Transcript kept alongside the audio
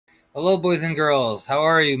Hello, boys and girls. How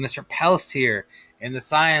are you? Mr. Paust here in the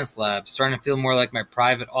science lab. Starting to feel more like my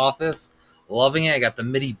private office. Loving it. I got the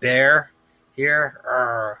mini bear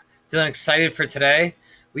here. Feeling excited for today.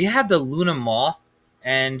 We had the Luna Moth,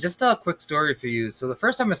 and just a quick story for you. So the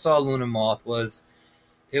first time I saw Luna Moth was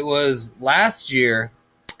last year,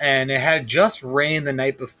 and it had just rained the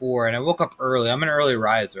night before, and I woke up early. I'm an early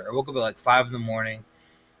riser. I woke up at like 5 in the morning,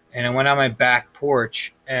 and I went on my back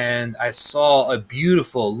porch and I saw a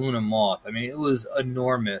beautiful Luna Moth. I mean, it was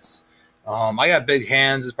enormous. I got big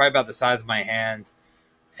hands. It was probably about the size of my hand,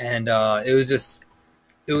 and it was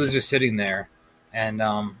just sitting there, and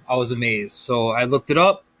I was amazed. So I looked it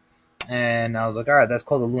up, and I was like, all right, that's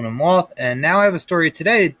called the Luna Moth. And now I have a story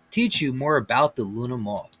today to teach you more about the Luna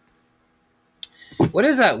Moth. What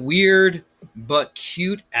is that weird but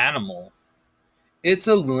cute animal? It's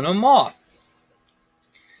a Luna Moth.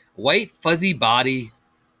 White fuzzy body,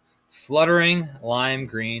 fluttering lime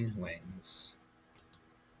green wings.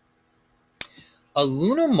 A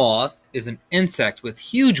Luna moth is an insect with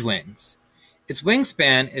huge wings. Its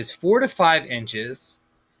wingspan is 4 to 5 inches,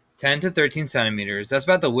 10 to 13 centimeters. That's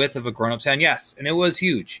about the width of a grown-up's hand. Yes, and it was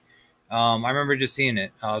huge. I remember just seeing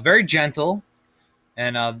it. Very gentle,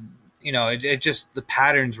 and it just, the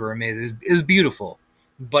patterns were amazing. It was beautiful,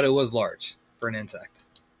 but it was large for an insect.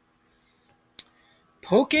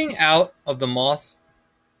 Poking out of the moth's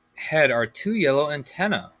head are 2 yellow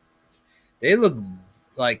antennae. They look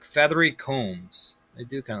like feathery combs. They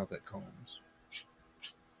do kind of look like combs.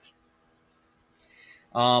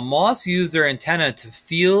 Moths use their antenna to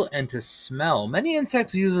feel and to smell. Many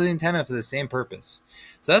insects use the antenna for the same purpose.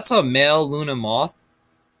 So that's a male Luna moth.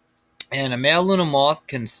 And a male Luna moth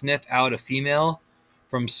can sniff out a female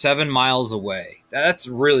from 7 miles away. That's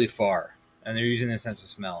really far. And they're using their sense of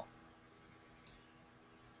smell.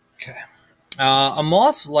 Okay. A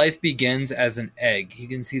moth's life begins as an egg. You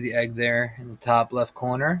can see the egg there in the top left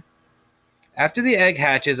corner. After the egg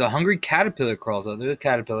hatches, a hungry caterpillar crawls out. There's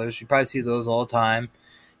caterpillars. You probably see those all the time.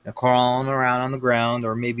 They're crawling around on the ground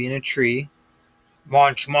or maybe in a tree.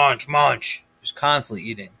 Munch, munch, munch. Just constantly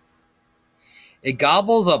eating. It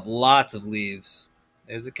gobbles up lots of leaves.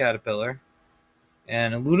 There's a caterpillar.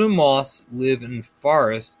 And Luna moths live in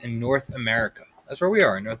forests in North America. That's where we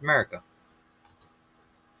are, in North America.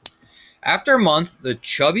 After a month, the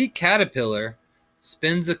chubby caterpillar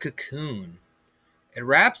spins a cocoon. It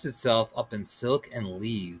wraps itself up in silk and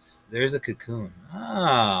leaves. There's a cocoon.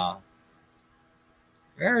 Ah,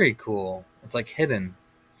 very cool. It's like hidden.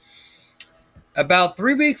 About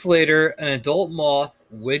 3 weeks later, an adult moth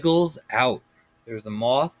wiggles out. There's a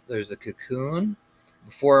moth. There's a cocoon.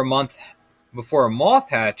 Before a moth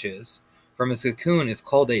hatches from its cocoon, it's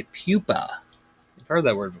called a pupa. You've heard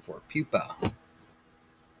that word before, pupa.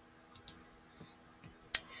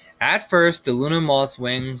 At first, the Luna moth's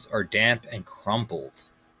wings are damp and crumpled.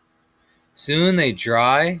 Soon they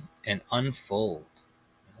dry and unfold.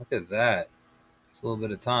 Look at that. Just a little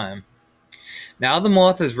bit of time. Now the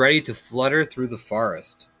moth is ready to flutter through the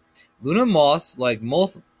forest. Luna moths, like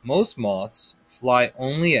most moths, fly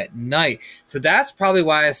only at night. So that's probably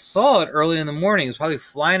why I saw it early in the morning. It was probably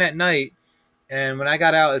flying at night. And when I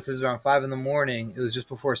got out, it says around 5 in the morning. It was just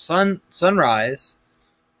before sunrise.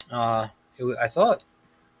 I saw it.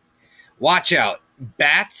 Watch out.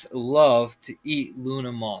 Bats love to eat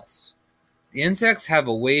Luna moths. The insects have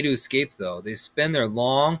a way to escape, though. They spin their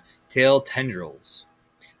long tail tendrils.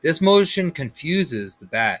 This motion confuses the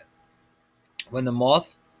bat. Then the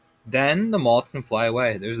moth can fly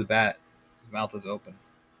away. There's the bat. His mouth is open.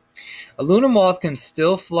 A Luna moth can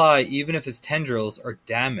still fly even if its tendrils are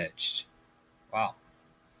damaged. Wow.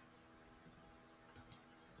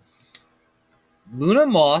 Luna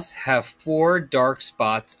moths have 4 dark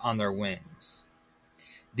spots on their wings.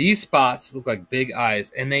 These spots look like big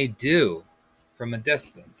eyes, and they do from a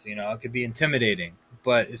distance. You know, it could be intimidating,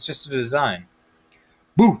 but it's just a design.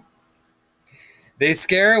 Boo! They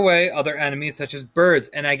scare away other enemies such as birds,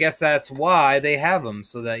 and I guess that's why they have them,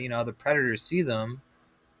 so that, the predators see them,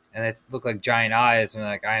 and they look like giant eyes, and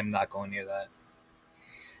they're like, I am not going near that.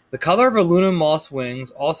 The color of a Luna moth's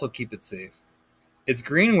wings also keep it safe. Its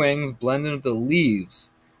green wings blend in with the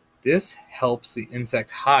leaves. This helps the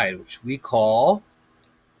insect hide, which we call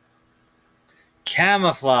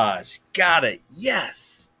camouflage. Got it.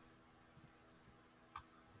 Yes.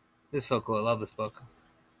 This is so cool. I love this book.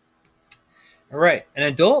 All right. An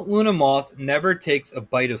adult Luna moth never takes a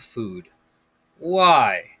bite of food.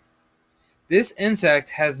 Why? This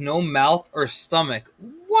insect has no mouth or stomach.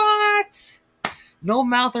 What? No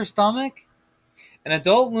mouth or stomach? An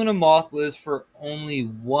adult Luna moth lives for only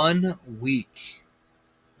 1 week.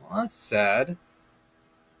 Well, that's sad.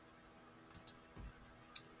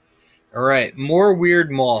 All right, more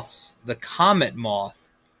weird moths. The comet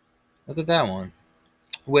moth. Look at that one.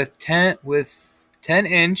 With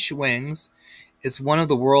 10-inch wings, it's one of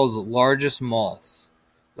the world's largest moths.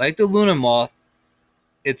 Like the Luna Moth,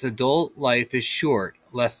 its adult life is short,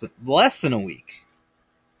 less than a week.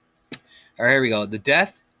 All right, here we go. The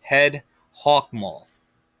death head hawk moth.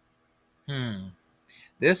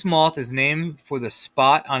 This moth is named for the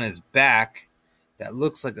spot on its back that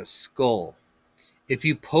looks like a skull. If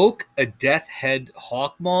you poke a death head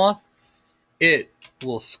hawk moth, it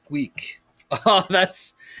will squeak. Oh,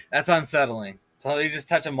 that's unsettling. So you just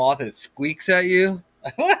touch a moth and it squeaks at you?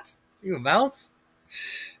 What? Are you a mouse?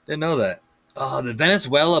 Didn't know that. Oh, the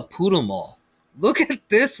Venezuela poodle moth. Look at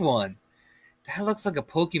this one. That looks like a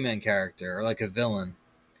Pokemon character or like a villain.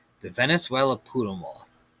 The Venezuela poodle moth.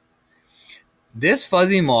 This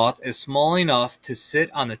fuzzy moth is small enough to sit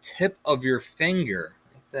on the tip of your finger.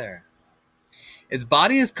 Right there. Its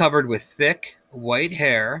body is covered with thick, white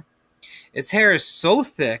hair. Its hair is so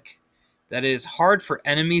thick that it is hard for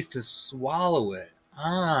enemies to swallow it.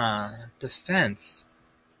 Defense.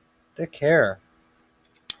 Thick hair.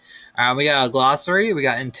 We got a glossary. We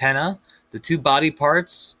got antenna, the two body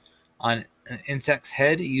parts on an insect's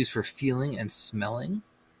head used for feeling and smelling.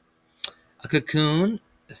 A cocoon,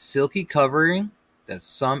 a silky covering that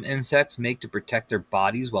some insects make to protect their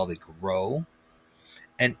bodies while they grow.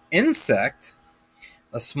 An insect,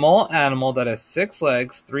 a small animal that has 6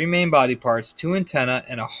 legs, 3 main body parts, 2 antennae,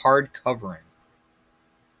 and a hard covering.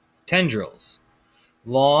 Tendrils,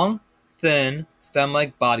 long, thin,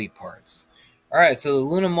 stem-like body parts. All right, so the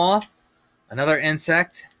Luna Moth, another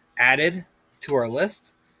insect added to our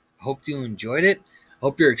list. I hope you enjoyed it. I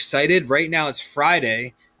hope you're excited. Right now it's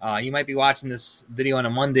Friday. You might be watching this video on a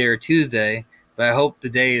Monday or Tuesday, but I hope the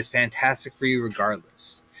day is fantastic for you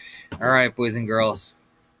regardless. All right, boys and girls.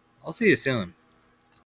 I'll see you soon.